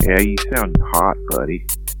Yeah, you sound hot, buddy.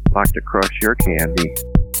 Like to crush your candy.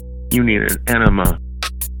 You need an enema.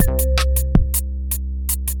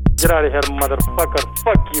 Get out of here, motherfucker.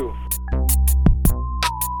 Fuck you.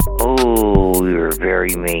 Oh, you're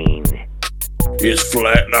very mean. It's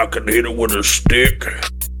flat and I can hit it with a stick.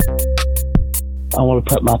 I want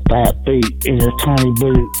to put my fat feet in your tiny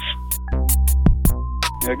boots.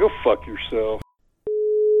 Yeah, go fuck yourself.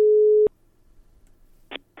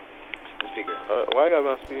 Speaker. Why I got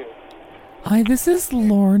my speaker? Hi, this is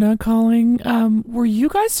Lorna calling. Were you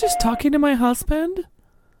guys just talking to my husband?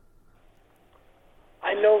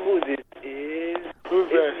 I know who this is. Who's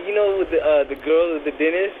that? You know the girl at the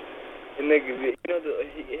dentist? And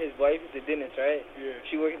his wife is the dentist, right? Yeah.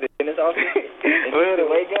 She works at the dentist office. And he's the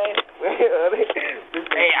white guy.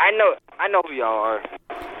 Hey, I know who y'all are.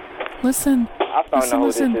 Listen. I found out who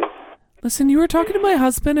this is. Listen, you were talking to my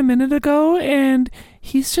husband a minute ago, and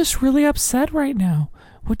he's just really upset right now.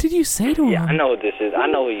 What did you say to him? Yeah, I know what this is. I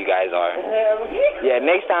know who you guys are. Yeah,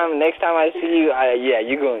 next time I see you, I got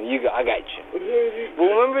you. But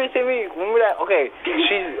remember that? Okay,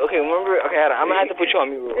 I'm gonna have to put you on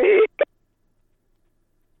mute real quick.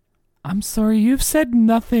 I'm sorry, you've said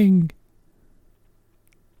nothing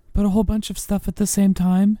but a whole bunch of stuff at the same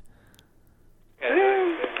time.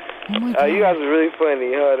 Oh my God. You guys are really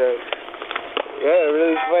funny. Hold up. Yeah,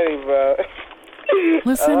 really funny, bro.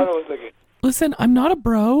 Listen. Hold on 1 second. Listen, I'm not a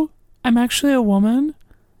bro. I'm actually a woman.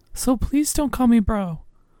 So please don't call me bro.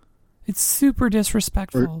 It's super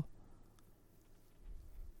disrespectful.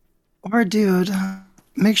 Or dude.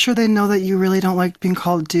 Make sure they know that you really don't like being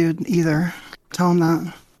called dude either. Tell them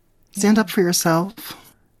that. Stand up for yourself.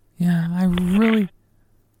 Yeah, I really...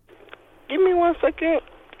 Give me 1 second.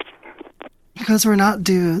 Because we're not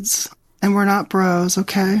dudes. And we're not bros,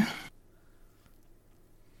 okay?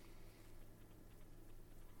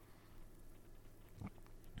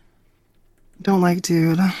 Don't like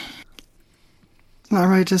dude. It's not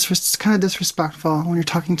right, it's kind of disrespectful when you're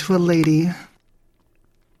talking to a lady.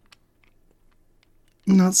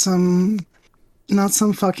 Not some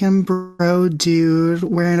fucking bro dude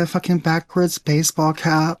wearing a fucking backwards baseball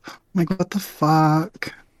cap. Like, what the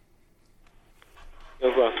fuck?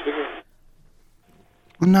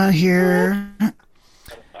 I'm not here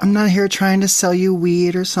trying to sell you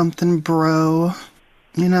weed or something, bro.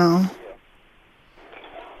 You know?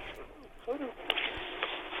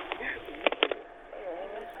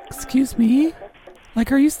 Excuse me?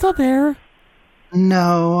 Like, are you still there?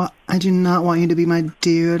 No, I do not want you to be my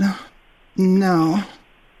dude. No.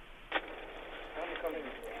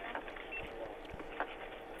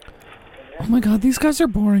 Oh my God, these guys are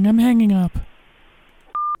boring. I'm hanging up.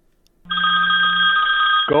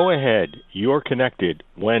 Go ahead. You're connected.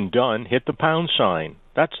 When done, hit the pound sign.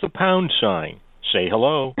 That's the pound sign. Say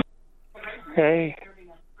hello. Hey.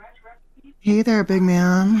 Hey there, big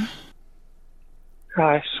man.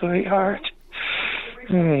 Hi, sweetheart.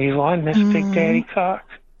 You want this big daddy cock?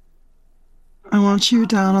 I want you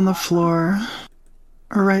down on the floor.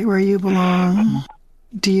 Or right where you belong.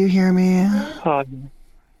 Do you hear me? Oh,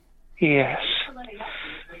 yes.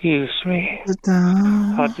 Use me. Sit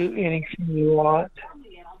down. I'll do anything you want.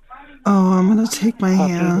 Oh, I'm gonna take my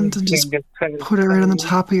hand and just put it right on the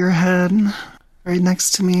top of your head. Right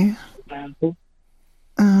next to me.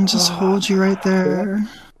 And just hold you right there.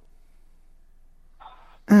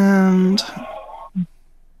 And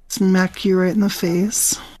smack you right in the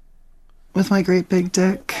face with my great big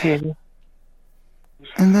dick. And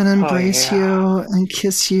then embrace you and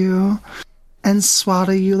kiss you and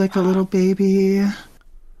swaddle you like a little baby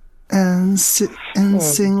and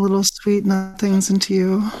sing little sweet nothings into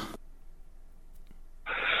you.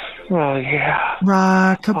 Oh, yeah.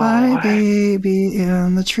 Rock-a-bye, baby,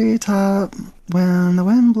 in the treetop. When the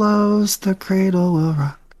wind blows, the cradle will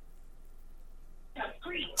rock.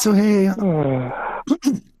 So hey,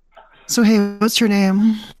 what's your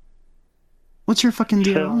name? What's your fucking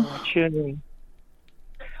deal? What's your name?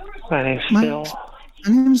 My name's Phil.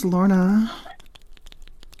 My name's Lorna.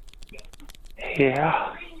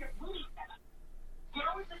 Yeah.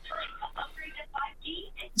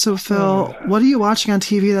 So Phil, what are you watching on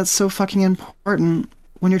TV that's so fucking important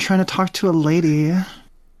when you're trying to talk to a lady?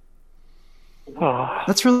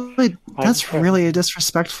 That's really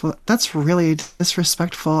disrespectful. That's really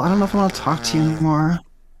disrespectful. I don't know if I want to talk to you anymore.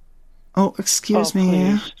 Oh, excuse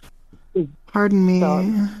me. Please. Pardon me.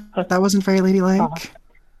 That wasn't very ladylike.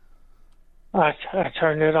 I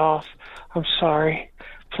turned it off. I'm sorry.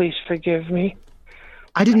 Please forgive me.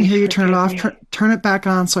 I didn't hear you turn it off. Turn it back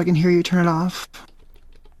on so I can hear you turn it off.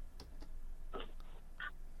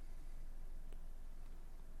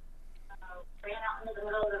 Ran out into the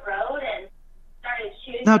middle of the road and started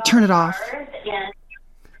shooting Now turn it off.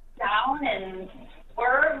 Down and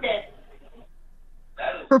swerved and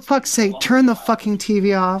For fuck's sake, turn the fucking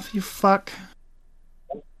TV off, you fuck.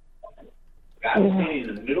 Guy was standing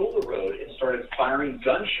in the middle of the road and started firing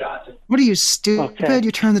gunshots. What are you, stupid? Okay.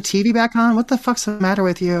 You turn the TV back on? What the fuck's the matter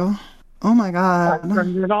with you? Oh my I god.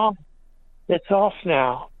 turned it off. It's off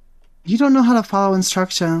now. You don't know how to follow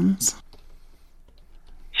instructions.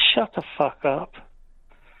 Shut the fuck up.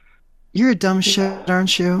 You're a dumb shit,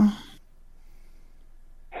 aren't you?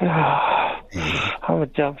 I'm a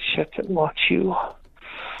dumb shit that wants you.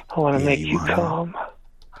 I want to make you calm.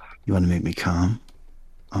 You want to make me calm?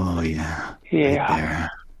 Oh, yeah. Yeah. Right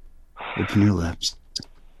there. Open your lips.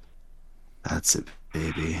 That's it,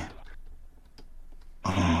 baby.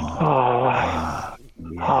 I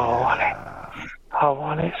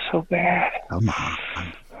want it so bad. Come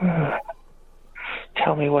on.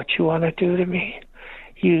 Tell me what you want to do to me.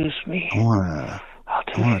 Use me. I want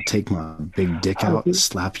to take my big dick out and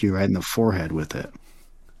slap you right in the forehead with it.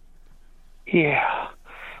 Yeah.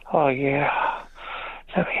 Oh, yeah.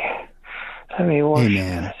 Let me watch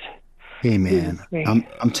it. Hey, man.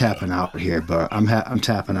 I'm tapping out here, but I'm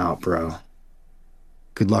tapping out, bro.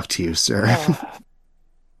 Good luck to you, sir.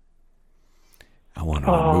 I want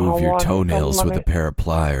to remove your toenails with a pair of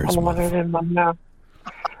pliers. I want it in my mouth.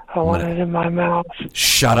 I want it in my mouth.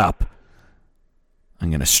 Shut up. I'm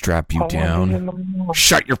going to strap you down.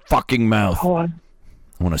 Shut your fucking mouth. I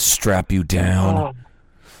want to strap you down.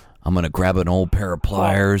 I'm going to grab an old pair of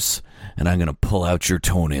pliers, and I'm going to pull out your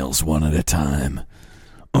toenails one at a time.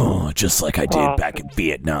 Just like I did back in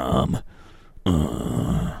Vietnam.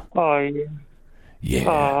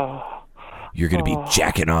 Yeah. You're going to be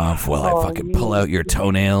jacking off while I fucking pull out your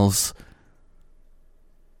toenails.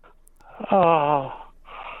 God.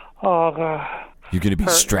 You're going to be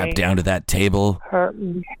strapped down to that table. Hurt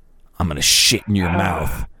me. I'm going to shit in your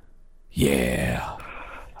mouth. Yeah.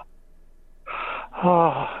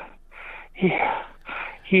 Yeah.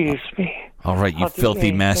 Use me. All right, you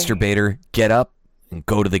filthy masturbator. Get up and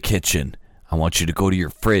go to the kitchen. I want you to go to your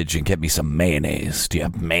fridge and get me some mayonnaise. Do you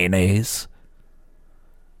have mayonnaise?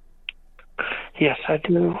 Yes, I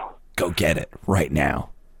do. Go get it right now.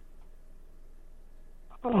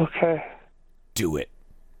 Okay. Do it.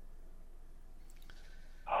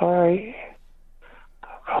 All right.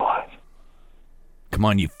 Go on. Come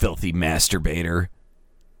on, you filthy masturbator.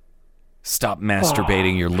 Stop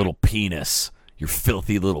masturbating your little penis, your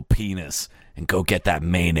filthy little penis, and go get that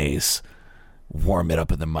mayonnaise. Warm it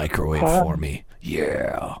up in the microwave for me.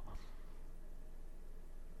 Yeah.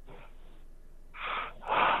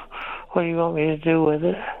 What do you want me to do with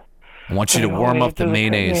it? I want you to warm up the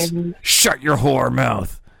mayonnaise. Shut your whore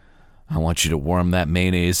mouth. I want you to warm that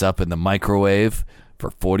mayonnaise up in the microwave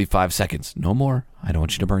for 45 seconds. No more. I don't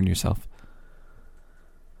want you to burn yourself.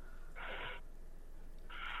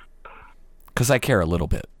 Because I care a little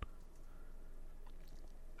bit.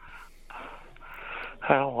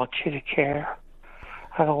 I don't want you to care.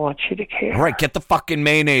 I don't want you to care. All right, get the fucking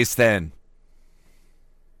mayonnaise then.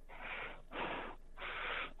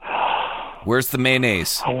 Where's the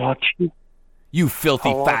mayonnaise? I want you. You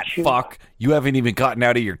filthy fat fuck. You haven't even gotten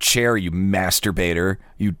out of your chair, you masturbator.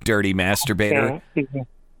 You dirty masturbator.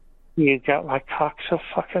 You got my cock so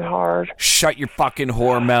fucking hard. Shut your fucking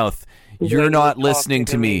whore mouth. You're not listening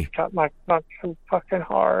to me. You got my cock so fucking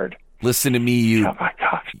hard. Listen to me, you. Got my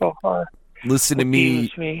cock so hard. Listen to me.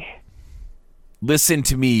 Abuse me. Listen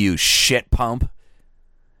to me, you shit pump.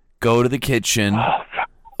 Go to the kitchen.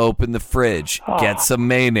 Open the fridge. Get some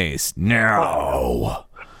mayonnaise. No.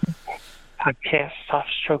 I can't stop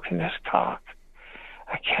stroking this cock.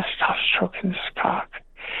 I can't stop stroking this cock.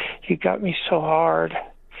 You got me so hard.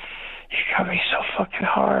 You got me so fucking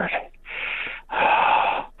hard.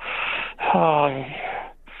 Oh,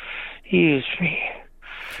 use me.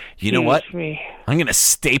 You know what? Me. I'm going to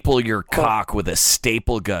staple your cock with a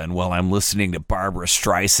staple gun while I'm listening to Barbara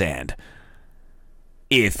Streisand.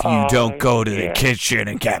 If you don't go to the kitchen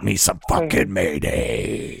and get me some fucking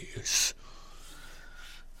mayonnaise.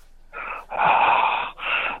 I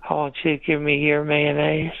want you to give me your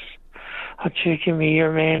mayonnaise. I want you to give me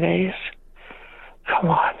your mayonnaise. Come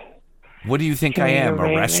on. What do you think I am,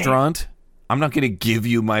 a restaurant? I'm not going to give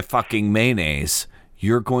you my fucking mayonnaise.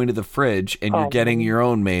 You're going to the fridge and you're getting your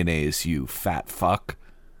own mayonnaise, you fat fuck.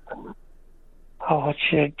 I want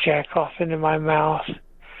you to jack off into my mouth.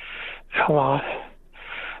 Come on.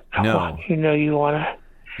 Come on. You know you want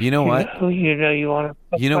to. You know what? You know you want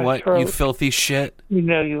to. You know what, throat. you filthy shit? You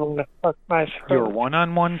know you want to fuck my throat. Your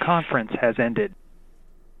one-on-one conference has ended.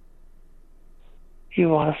 You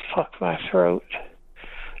want to fuck my throat.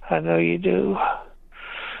 I know you do.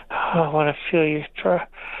 I want to feel your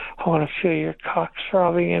I want to feel your cock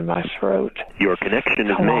throbbing in my throat. Your connection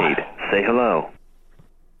is Come made. on. Say hello.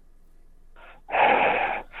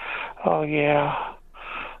 Oh yeah.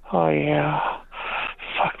 Oh yeah.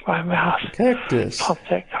 Fuck my mouth. Cactus. Pump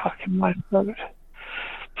that cock in my throat.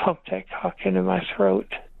 Pump that cock into my throat.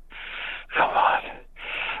 Come on.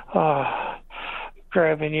 Oh,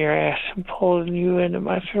 grabbing your ass and pulling you into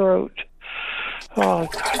my throat. Oh,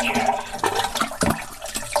 God, yes.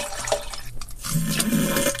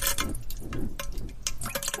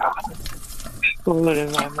 Explode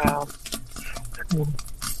in my mouth.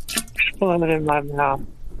 Explode in my mouth.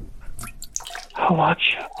 I want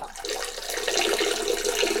you.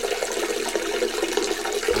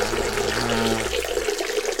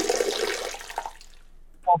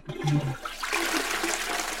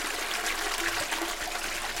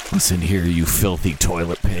 Listen here, you filthy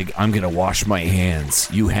toilet pig. I'm gonna wash my hands.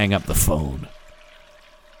 You hang up the phone.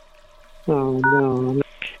 Oh, no.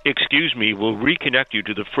 Excuse me, we'll reconnect you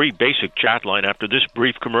to the free basic chat line after this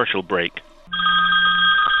brief commercial break.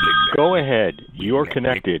 Go ahead. You're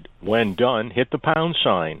connected. When done, hit the pound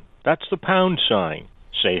sign. That's the pound sign.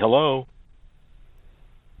 Say hello.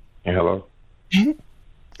 Hello.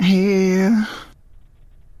 Hey.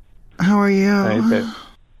 How are you? Hey, babe.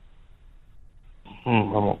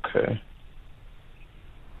 I'm okay.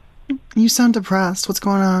 You sound depressed. What's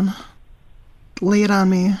going on? Lay it on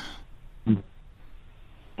me.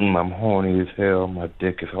 I'm horny as hell. My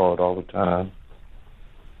dick is hard all the time.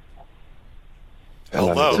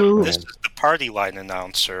 Hello, this is the party line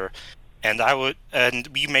announcer, and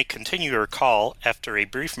you may continue your call after a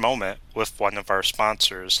brief moment with one of our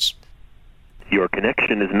sponsors. Your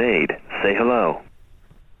connection is made. Say hello.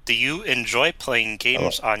 Do you enjoy playing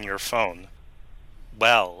games on your phone?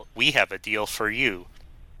 Well, we have a deal for you.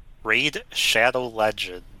 Raid Shadow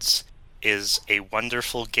Legends is a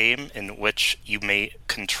wonderful game in which you may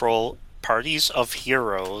control parties of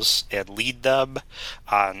heroes and lead them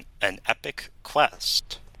on an epic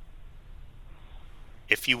quest.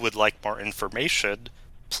 If you would like more information,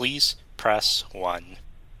 please press 1.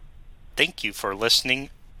 Thank you for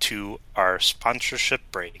listening to our sponsorship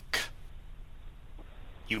break.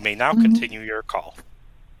 You may now continue your call.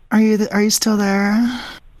 Are you still there?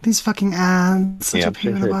 These fucking ads. Such Yeah, a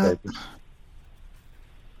pain in I'm the still here,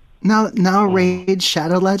 butt. Now Raid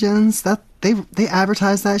Shadow Legends, that they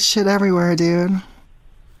advertise that shit everywhere, dude.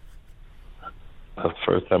 That's the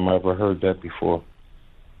first time I ever heard that before.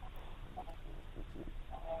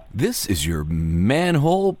 This is your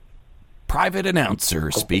manhole private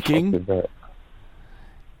announcer speaking.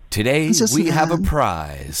 Today we have a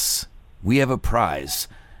prize. We have a prize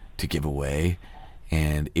to give away,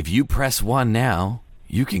 and if you press 1 now,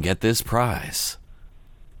 you can get this prize.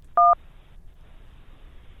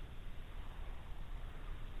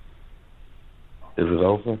 Is it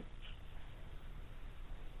over?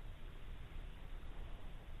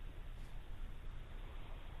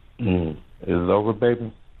 Is it over,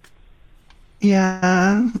 baby?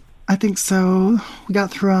 Yeah, I think so. We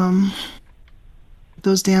got through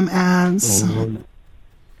those damn ads. What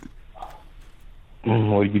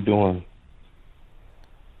are you doing?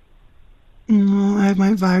 I have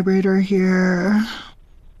my vibrator here.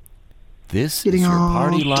 This Getting is your all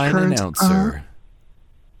party line turned announcer.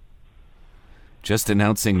 Just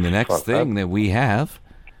announcing the next thing that we have.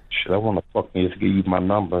 Shit, I want to fucking just give you my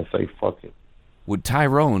number and say fuck it. Would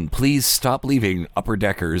Tyrone please stop leaving upper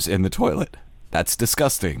deckers in the toilet? That's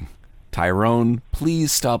disgusting. Tyrone,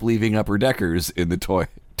 please stop leaving upper deckers in the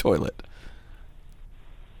toilet.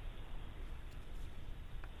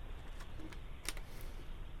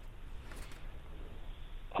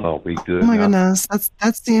 Oh, we good. Oh my now? goodness,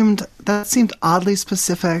 that seemed oddly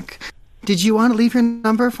specific. Did you want to leave your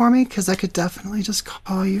number for me? Because I could definitely just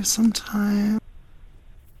call you sometime.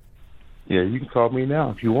 Yeah, you can call me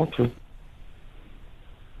now if you want to.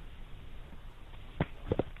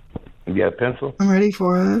 You got a pencil? I'm ready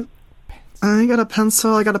for it. I got a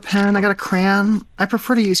pencil, I got a pen, I got a crayon. I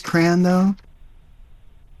prefer to use crayon though.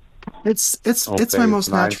 It's my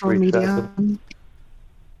most natural medium.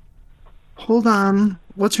 Hold on.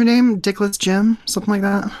 What's your name? Dickless Jim? Something like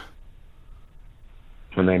that?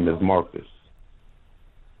 My name is Marcus.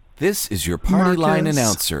 This is your party line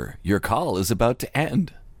announcer. Your call is about to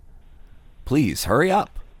end. Please hurry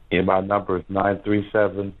up. Yeah, my number is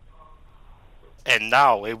 937. And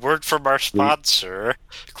now, a word from our sponsor,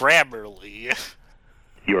 Grammarly.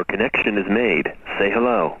 Your connection is made. Say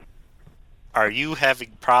hello. Are you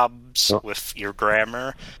having problems with your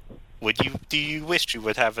grammar? Do you wish you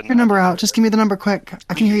would have Your number out. Just give me the number quick.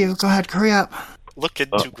 I can hear you. Go ahead. Hurry up. Look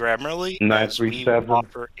into Grammarly. 937. As we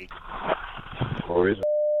offer Or is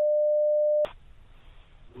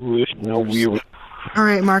All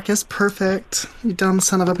right, Marcus, perfect. You dumb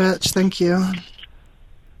son of a bitch. Thank you.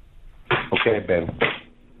 Okay, Ben.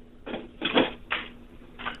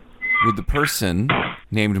 Would the person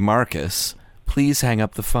named Marcus please hang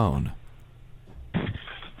up the phone?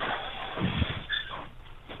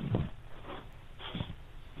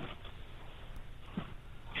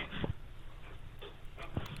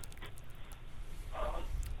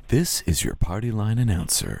 This is your party line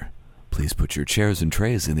announcer. Please put your chairs and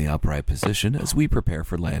trays in the upright position as we prepare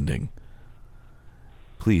for landing.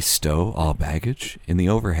 Please stow all baggage in the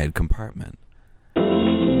overhead compartment.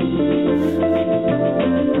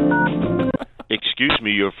 Excuse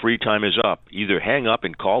me, your free time is up. Either hang up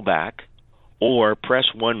and call back, or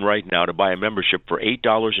press 1 right now to buy a membership for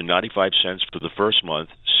 $8.95 for the first month,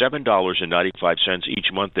 $7.95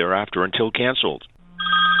 each month thereafter until canceled.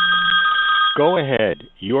 Go ahead.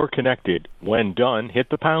 You're connected. When done, hit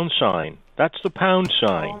the pound sign. That's the pound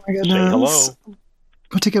sign. Oh my goodness. Say hello.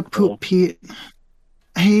 Go take a poop, Pete.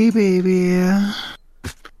 Hey, baby.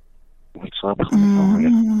 What's up?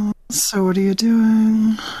 So what are you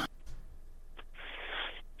doing?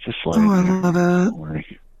 Just I love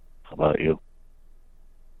it. How about you?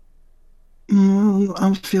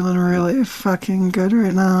 I'm feeling really fucking good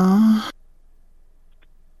right now.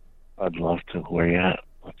 I'd love to. Where you at?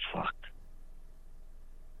 Let's fuck.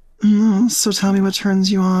 So tell me what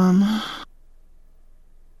turns you on.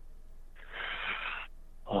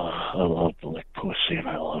 I love to lick pussy and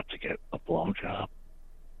I love to get a blowjob.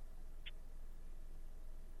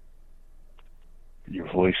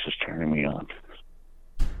 Your voice is turning me on.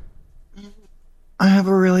 I have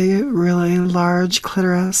a really, really large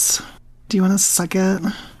clitoris. Do you want to suck it?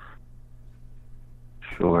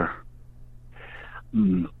 Sure.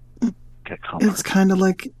 Get comfort. It's kind of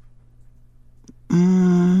like...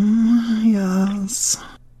 yes.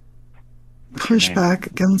 Push back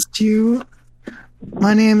against you.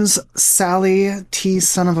 My name's Sally T.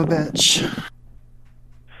 Son of a Bitch.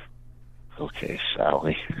 Okay,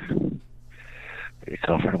 Sally. Are you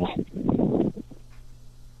comfortable?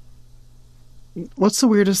 What's the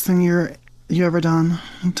weirdest thing you ever done?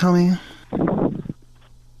 Tell me. I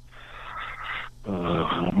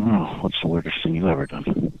don't know. What's the weirdest thing you ever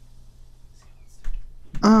done?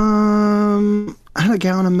 I had a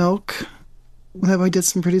gallon of milk that I did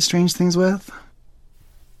some pretty strange things with.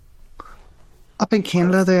 Up in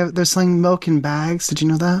Canada, they're selling milk in bags. Did you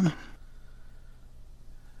know that?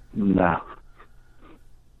 No.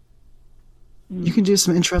 You can do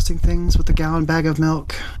some interesting things with a gallon bag of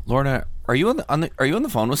milk. Lorna, are you on the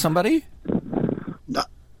phone with somebody?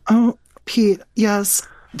 Oh, Pete, yes.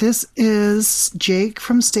 This is Jake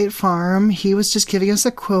from State Farm. He was just giving us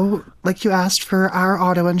a quote like you asked for our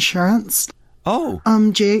auto insurance. Oh.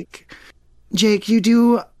 Jake, you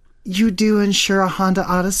do insure a Honda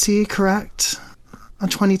Odyssey, correct? A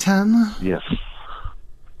 2010? Yes.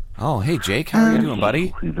 Oh, hey Jake, how are you doing,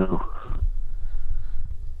 buddy? We do.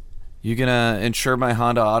 You gonna insure my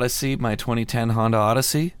Honda Odyssey, my 2010 Honda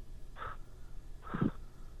Odyssey?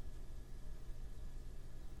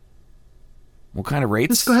 What kind of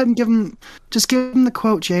rates? Just go ahead and give him the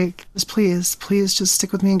quote, Jake. Just please just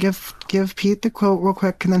stick with me and give Pete the quote real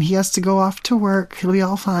quick, and then he has to go off to work. He'll be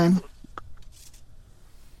all fine.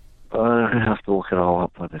 I have to look it all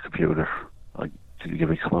up on the computer. Can you give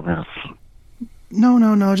me a couple of minutes?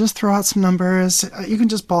 No. Just throw out some numbers. You can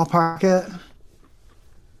just ballpark it.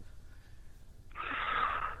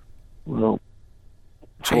 Well,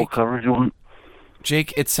 full coverage you want?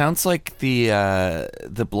 Jake, it sounds like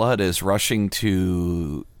the blood is rushing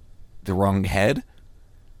to the wrong head.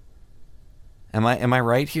 Am I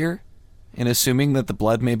right here in assuming that the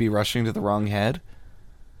blood may be rushing to the wrong head?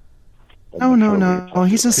 No.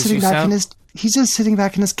 He's just sitting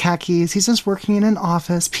back in his khakis. He's just working in an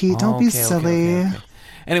office. Pete, don't be silly. Okay.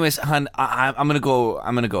 Anyways, hon, I'm gonna go.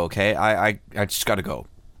 Okay, I just gotta go.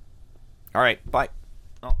 All right, bye.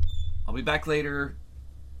 I'll be back later.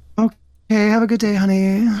 Okay, have a good day,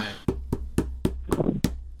 honey.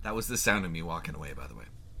 That was the sound of me walking away, by the way.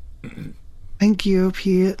 Thank you,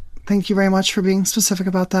 Pete. Thank you very much for being specific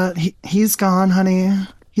about that. He's gone, honey.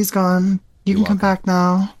 He's gone. You can come back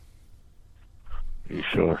now. You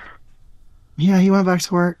sure? Yeah, he went back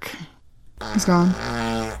to work. He's gone.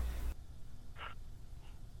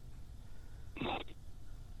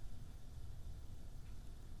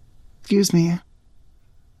 Excuse me.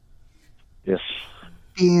 Yes.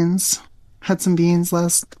 Beans. Had some beans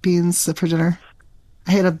for dinner.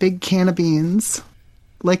 I had a big can of beans,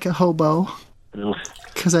 like a hobo.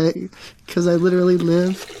 Because I literally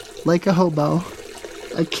live like a hobo.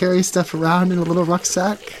 I carry stuff around in a little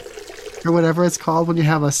rucksack, or whatever it's called when you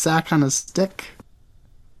have a sack on a stick.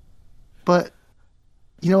 But,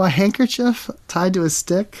 a handkerchief tied to a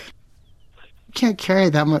stick? You can't carry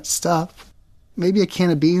that much stuff. Maybe a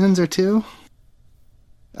can of beans or two?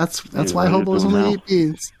 That's why hobos only eat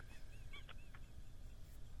beans.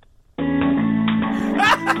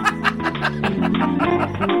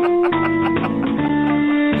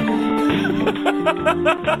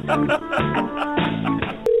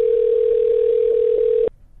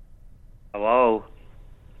 Hello?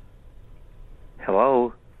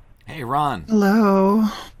 Hello? Hey, Ron. Hello.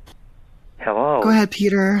 Hello? Go ahead,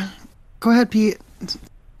 Peter. Go ahead, Pete.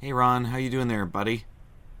 Hey, Ron. How you doing there, buddy?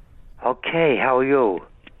 Okay, how are you?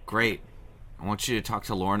 Great. I want you to talk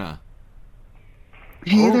to Lorna.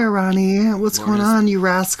 Hey there, Ronnie. What's going on, you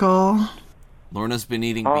rascal? Lorna's been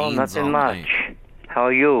eating Oh, beans nothing all much. night. How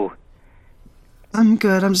are you? I'm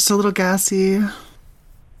good. I'm just a little gassy.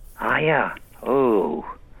 Ah, yeah. Oh.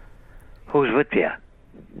 Who's with you?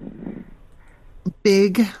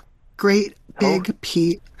 Great big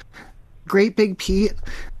Pete. Great Big Pete.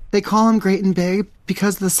 They call him Great and Big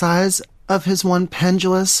because of the size of his one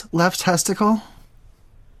pendulous left testicle.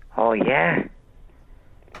 Oh, yeah?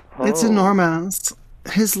 It's enormous.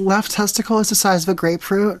 His left testicle is the size of a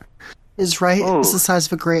grapefruit. His right is the size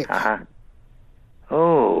of a grape. Uh-huh.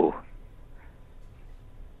 Oh.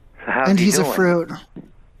 So how's And he he's doing? a fruit.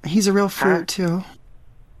 He's a real fruit too.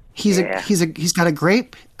 He's got a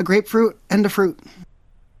grapefruit, and a fruit.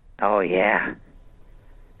 Oh, yeah.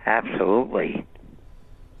 Absolutely.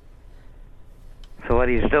 So what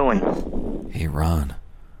he's doing? Hey, Ron.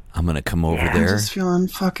 I'm gonna come over I'm there. just feeling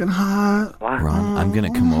fucking hot. What? Ron, I'm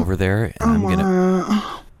gonna come over there, and I'm gonna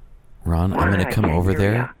come over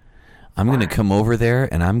there. I'm gonna come over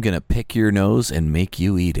there, and I'm gonna pick your nose and make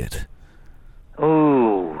you eat it.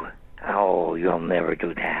 Ooh. Oh, you'll never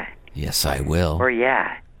do that. Yes, I will. Where you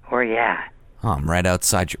at? Where you at? Oh, I'm right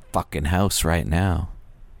outside your fucking house right now.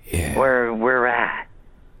 Yeah. Where at?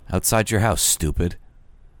 Outside your house, stupid.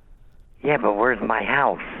 Yeah, but where's my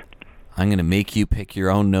house? I'm gonna make you pick your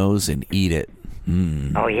own nose and eat it.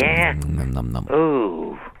 Oh, yeah? Nom, nom, nom.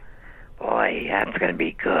 Ooh. Boy, that's gonna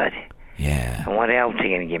be good. Yeah. And what else are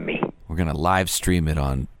you gonna give me? We're gonna live stream it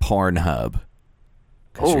on Pornhub.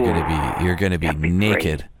 Cause you're gonna be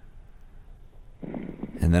naked.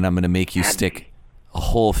 And then I'm gonna make you stick a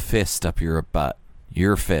whole fist up your butt.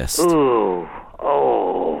 Your fist. Ooh.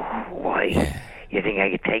 Oh. Boy. Yeah. You think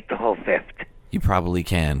I could take the whole fist? You probably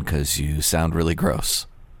can, because you sound really gross.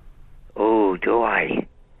 Oh, do I?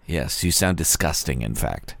 Yes, you sound disgusting, in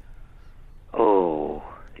fact. Oh,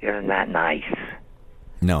 isn't that nice?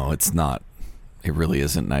 No, it's not. It really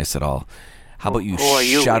isn't nice at all. How about you Who are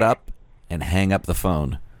you shut with? up and hang up the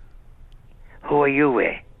phone? Who are you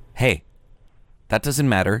with? Hey, that doesn't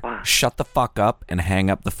matter. What? Shut the fuck up and hang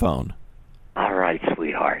up the phone. All right,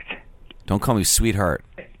 sweetheart. Don't call me sweetheart.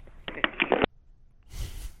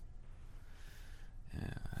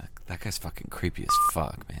 That guy's fucking creepy as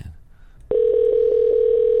fuck, man.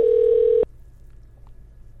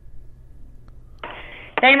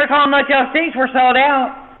 Thank you for calling Motel 6. We're sold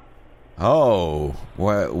out. Oh,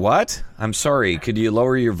 what? I'm sorry. Could you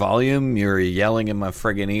lower your volume? You're yelling in my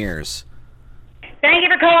friggin' ears. Thank you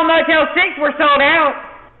for calling Motel 6. We're sold out.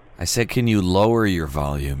 I said, can you lower your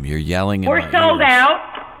volume? You're yelling in my ears. We're sold out.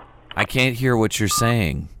 I can't hear what you're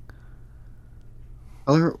saying.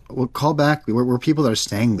 We'll call back. We're people that are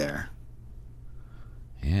staying there.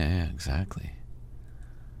 Yeah, exactly.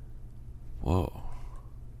 Whoa.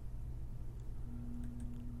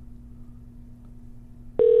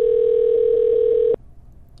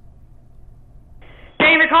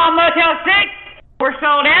 Thank you for calling Motel 6. We're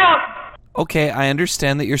sold out. Okay, I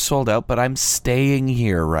understand that you're sold out, but I'm staying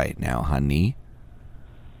here right now, honey.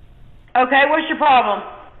 Okay, what's your problem?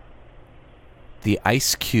 The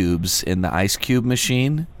ice cubes in the ice cube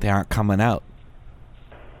machine, they aren't coming out.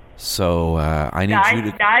 So, I need you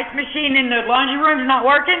to... The ice machine in the laundry room's not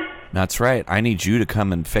working? That's right. I need you to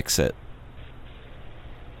come and fix it.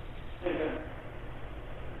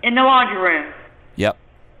 In the laundry room. Yep.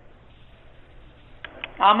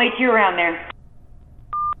 I'll meet you around there.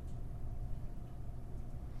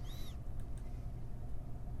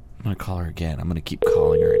 I'm going to call her again. I'm going to keep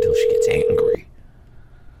calling her until she gets angry.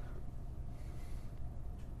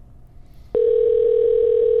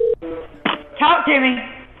 Talk to me.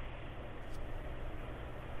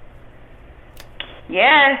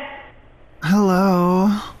 Yes. Hello.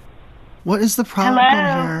 What is the problem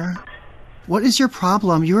here? What is your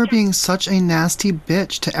problem? You are being such a nasty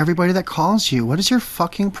bitch to everybody that calls you. What is your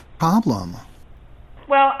fucking problem?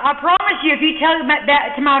 Well, I promise you, if you tell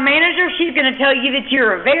that to my manager, she's going to tell you that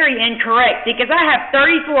you're very incorrect because I have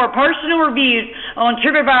 34 personal reviews on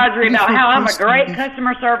TripAdvisor about how I'm a great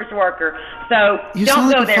customer service worker. So You don't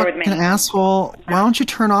sound go like a there with me. fucking asshole. Why don't you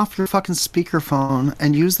turn off your fucking speakerphone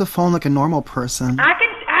and use the phone like a normal person? I can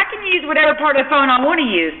use whatever part of the phone I want to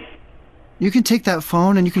use. You can take that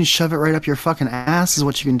phone and you can shove it right up your fucking ass is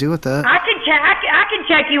what you can do with it. I can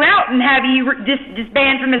check you out and have you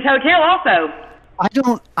disband from this hotel also.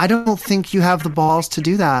 I don't think you have the balls to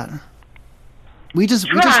do that. We just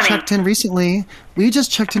checked in recently.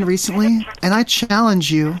 And I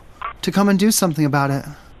challenge you to come and do something about it.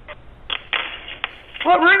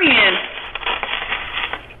 What room are you in?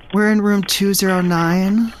 We're in room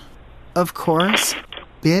 209. Of course.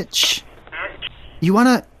 Bitch. You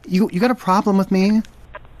got a problem with me?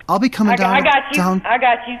 I'll be coming down. I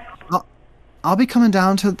got you. I'll be coming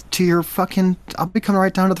down to your fucking... I'll be coming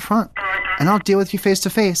right down to the front. And I'll deal with you face to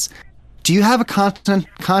face. Do you have a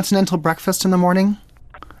continental breakfast in the morning?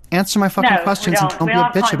 Answer my fucking questions and don't be a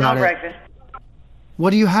bitch about it. Breakfast.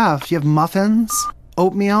 What do you have? Do you have muffins?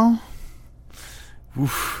 Oatmeal?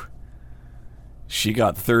 Oof. She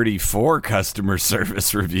got 34 customer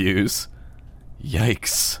service reviews.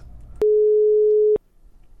 Yikes.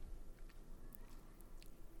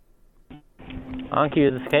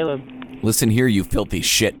 Anki, this is Caleb. Listen here, you filthy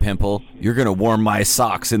shit pimple. You're gonna warm my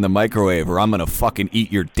socks in the microwave or I'm gonna fucking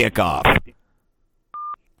eat your dick off.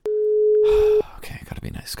 Okay, gotta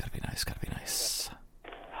be nice.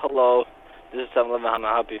 Hello, this is 7-Eleven. How may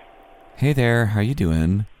I help you? Hey there, how you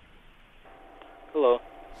doing? Hello.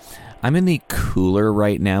 I'm in the cooler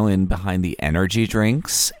right now in behind the energy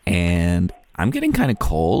drinks, and I'm getting kind of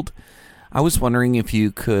cold. I was wondering if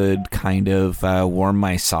you could kind of warm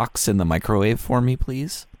my socks in the microwave for me,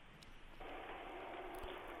 please?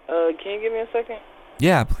 Can you give me a second?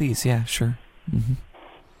 Yeah, please. Yeah, sure. Mm-hmm.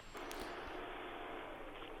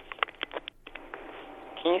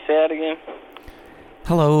 Can you say that again?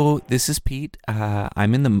 Hello, this is Pete.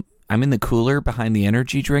 I'm in the cooler behind the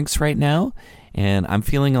energy drinks right now, and I'm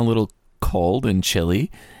feeling a little cold and chilly,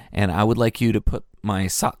 and I would like you to put my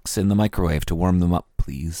socks in the microwave to warm them up,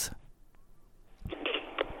 please.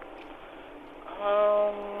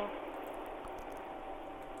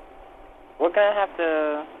 We're gonna have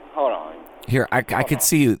to hold on. Here, I could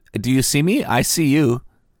see you. Do you see me? I see you.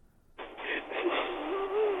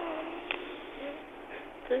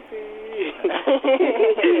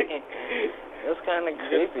 That's kind of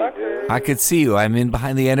creepy, dude. I could see you. I'm in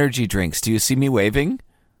behind the energy drinks. Do you see me waving?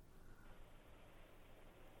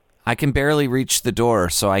 I can barely reach the door,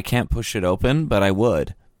 so I can't push it open, but I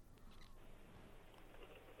would.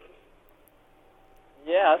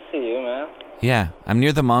 Yeah, I see you, man. Yeah, I'm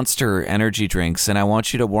near the Monster energy drinks, and I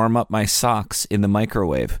want you to warm up my socks in the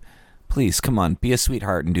microwave. Please, come on, be a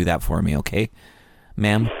sweetheart and do that for me, okay?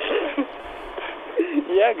 Ma'am? Yeah,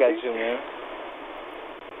 I got you, man.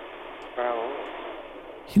 For how long?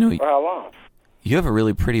 You know, for how long? You have a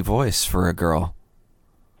really pretty voice for a girl.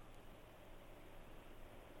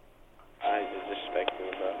 I just respect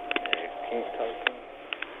you, bro. Can you talk to me?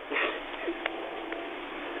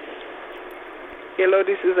 Hello,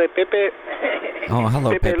 this is Pepe. Oh,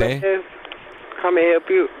 hello, Pepe. Lopez. How may I help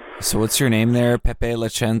you? So what's your name there, Pepe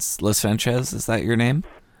Sanchez? Is that your name?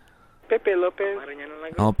 Pepe Lopez.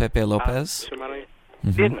 Oh, Pepe Lopez?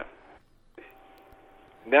 Mm-hmm.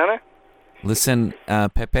 Dana? Listen,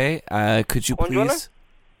 Pepe, could you please...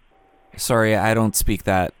 Sorry, I don't speak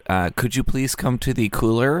that. Could you please come to the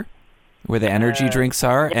cooler where the energy drinks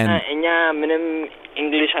are? And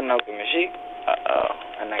English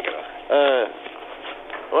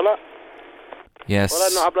Hola? Yes.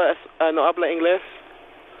 Hola, no habla inglés.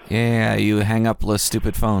 Yeah, you hang up the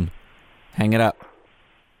stupid phone. Hang it up.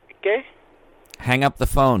 ¿Qué? Hang up the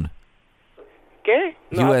phone. ¿Qué?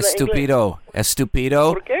 No You estúpido.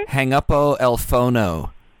 Estúpido. ¿Por qué? Hang upo el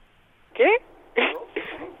fono. ¿Qué?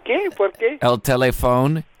 ¿Qué? ¿Por qué? El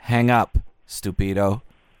teléfono. Hang up, stupido.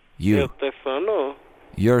 You. El teléfono.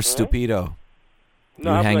 You're stupido.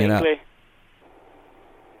 No you hang it up.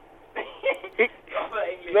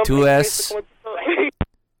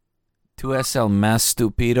 Tú es el más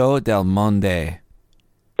estúpido del mundo.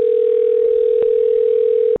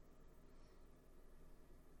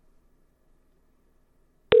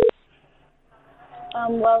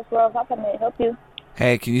 Wells, how can I help you?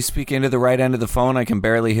 Hey, can you speak into the right end of the phone? I can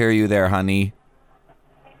barely hear you there, honey.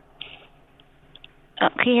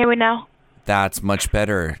 Can you hear me now? That's much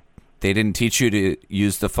better. They didn't teach you to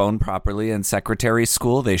use the phone properly in secretary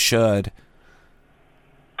school. They should.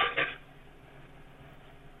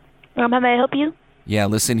 How may I help you? Yeah,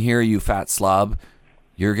 listen here, you fat slob.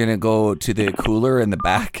 You're going to go to the cooler in the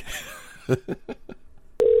back.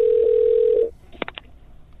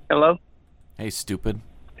 Hello? Hey, stupid.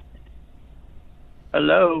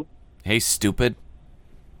 Hello? Hey, stupid.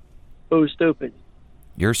 Who's stupid?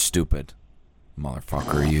 You're stupid,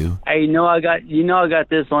 motherfucker. You. Hey, I got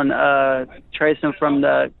this one tracing from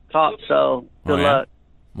the cops, so good luck.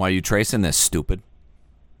 Why are you tracing this, stupid?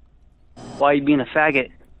 Why are you being a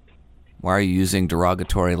faggot? Why are you using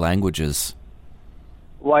derogatory languages?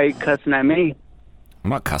 Why are you cussing at me? I'm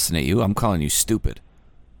not cussing at you. I'm calling you stupid.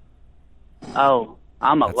 Oh,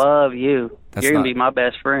 I'ma love you. You're gonna be my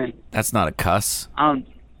best friend. That's not a cuss. I'm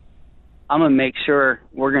gonna make sure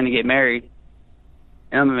we're gonna get married.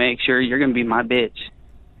 And I'm gonna make sure you're gonna be my bitch.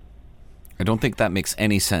 I don't think that makes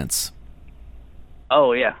any sense.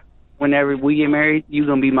 Oh yeah. Whenever we get married, you're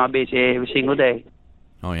gonna be my bitch every single day.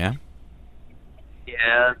 Oh yeah?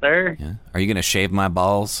 Yeah, sir. Yeah. Are you gonna shave my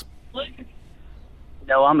balls?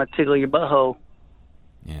 No, I'm gonna tickle your butthole.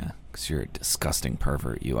 Yeah, because you're a disgusting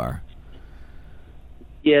pervert, you are.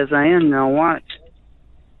 Yes, I am. Now watch.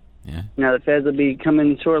 Yeah? Now the feds will be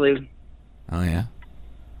coming shortly. Oh yeah?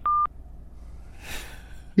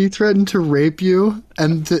 He threatened to rape you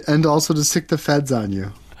and also to stick the feds on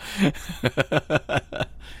you.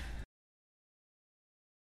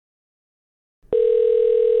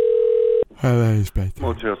 Hello, Inspector.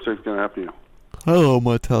 Motel 6, can I help you? Hello,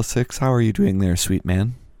 Motel 6. How are you doing there, sweet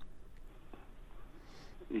man?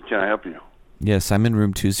 Can I help you? Yes, I'm in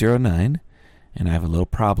room 209, and I have a little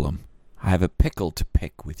problem. I have a pickle to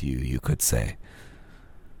pick with you, you could say.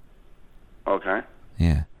 Okay.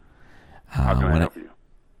 Yeah. How can I help you?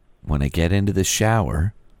 When I get into the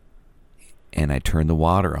shower and I turn the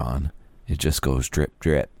water on, it just goes drip,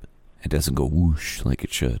 drip. It doesn't go whoosh like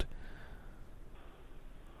it should.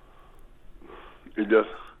 It does.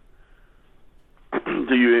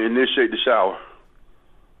 Do you initiate the shower?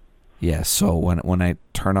 Yeah, so when I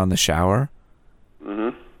turn on the shower,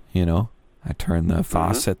 you know, I turn the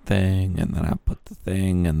faucet thing, and then I put the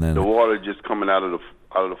thing, and then the water just coming out of the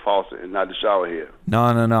faucet and not the shower head.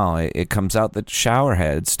 No. It comes out the shower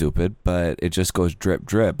head, stupid, but it just goes drip,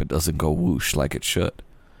 drip. It doesn't go whoosh like it should.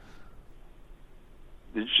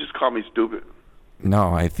 Did you just call me stupid?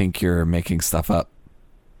 No, I think you're making stuff up.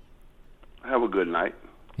 Have a good night.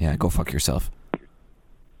 Yeah, go fuck yourself.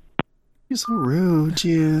 You're so rude,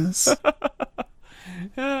 jeez.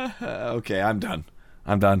 Okay, I'm done.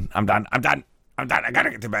 I gotta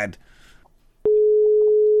get to bed.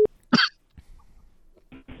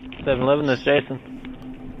 7-Eleven, this is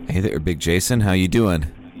Jason. Hey there, Big Jason. How you doing?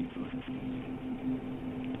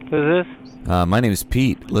 Who's this? My name's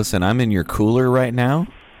Pete. Listen, I'm in your cooler right now,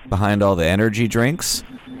 behind all the energy drinks,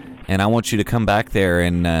 and I want you to come back there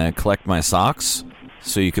and collect my socks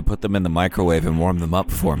so you could put them in the microwave and warm them up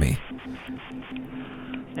for me.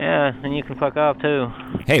 Yeah, and you can fuck off, too.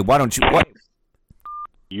 Hey, why don't you... What?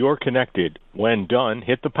 You're connected. When done,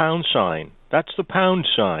 hit the pound sign. That's the pound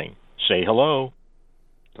sign. Say hello.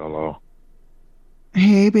 Hello.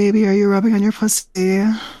 Hey, baby, are you rubbing on your pussy?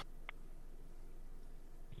 Yeah,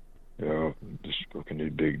 just fucking a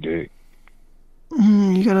big dick.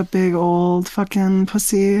 You got a big old fucking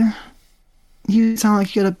pussy. You sound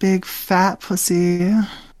like you got a big fat pussy.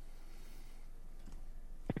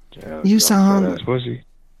 Yeah, you sound... fat-ass pussy.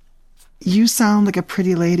 You sound like a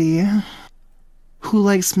pretty lady who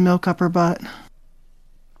likes milk up her butt.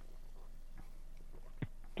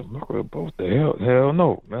 The milk up both the hell? Hell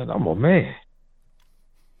no, man. I'm a man.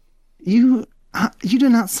 You do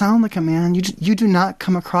not sound like a man. You do not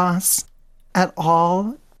come across at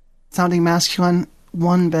all sounding masculine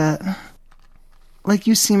one bit. Like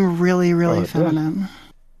you seem really, really feminine.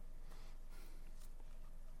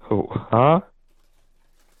 Oh, huh?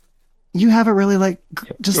 You have a really a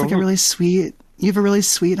really sweet. You have a really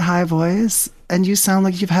sweet high voice, and you sound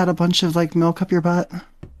like you've had a bunch of milk up your butt.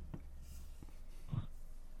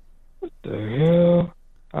 What the hell?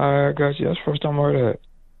 I got you. That's the first time I heard that.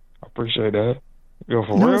 I appreciate that. Yo,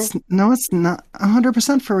 for real? No, it's not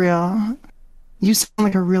 100% for real. You sound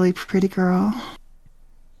like a really pretty girl.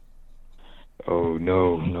 Oh,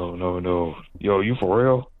 no. Yo, you for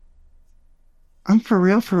real? I'm for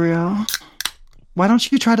real. Why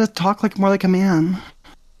don't you try to talk more like a man?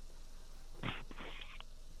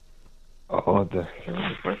 Oh, what the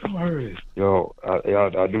hell? First time I heard it. Yo,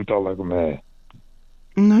 I do talk like a man.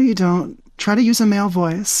 No, you don't. Try to use a male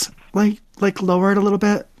voice. Like lower it a little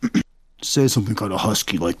bit. Say something kind of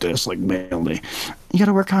husky like this, like manly. You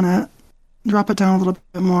gotta work on it. Drop it down a little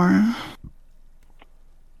bit more.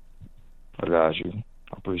 I got you.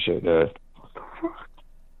 I appreciate that.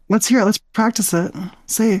 Let's hear it. Let's practice it.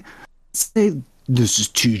 Say, this is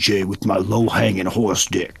TJ with my low-hanging horse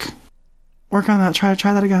dick. Work on that. Try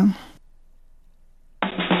that again.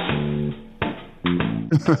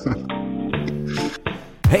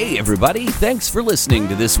 Hey everybody, thanks for listening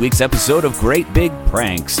to this week's episode of Great Big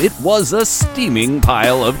Pranks. It was a steaming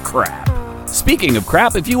pile of crap. Speaking of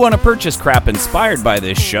crap, if you want to purchase crap inspired by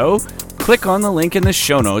this show, click on the link in the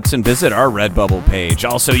show notes and visit our Redbubble page.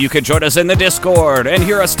 Also, you can join us in the Discord and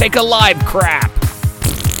hear us take a live crap.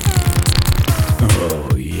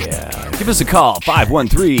 Oh yeah. Give us a call,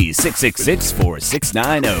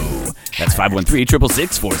 513-666-4690. That's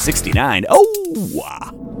 513-666-4690. Oh!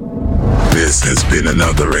 This has been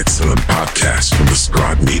another excellent podcast from the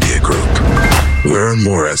Scribe Media Group. Learn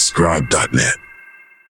more at scribe.net.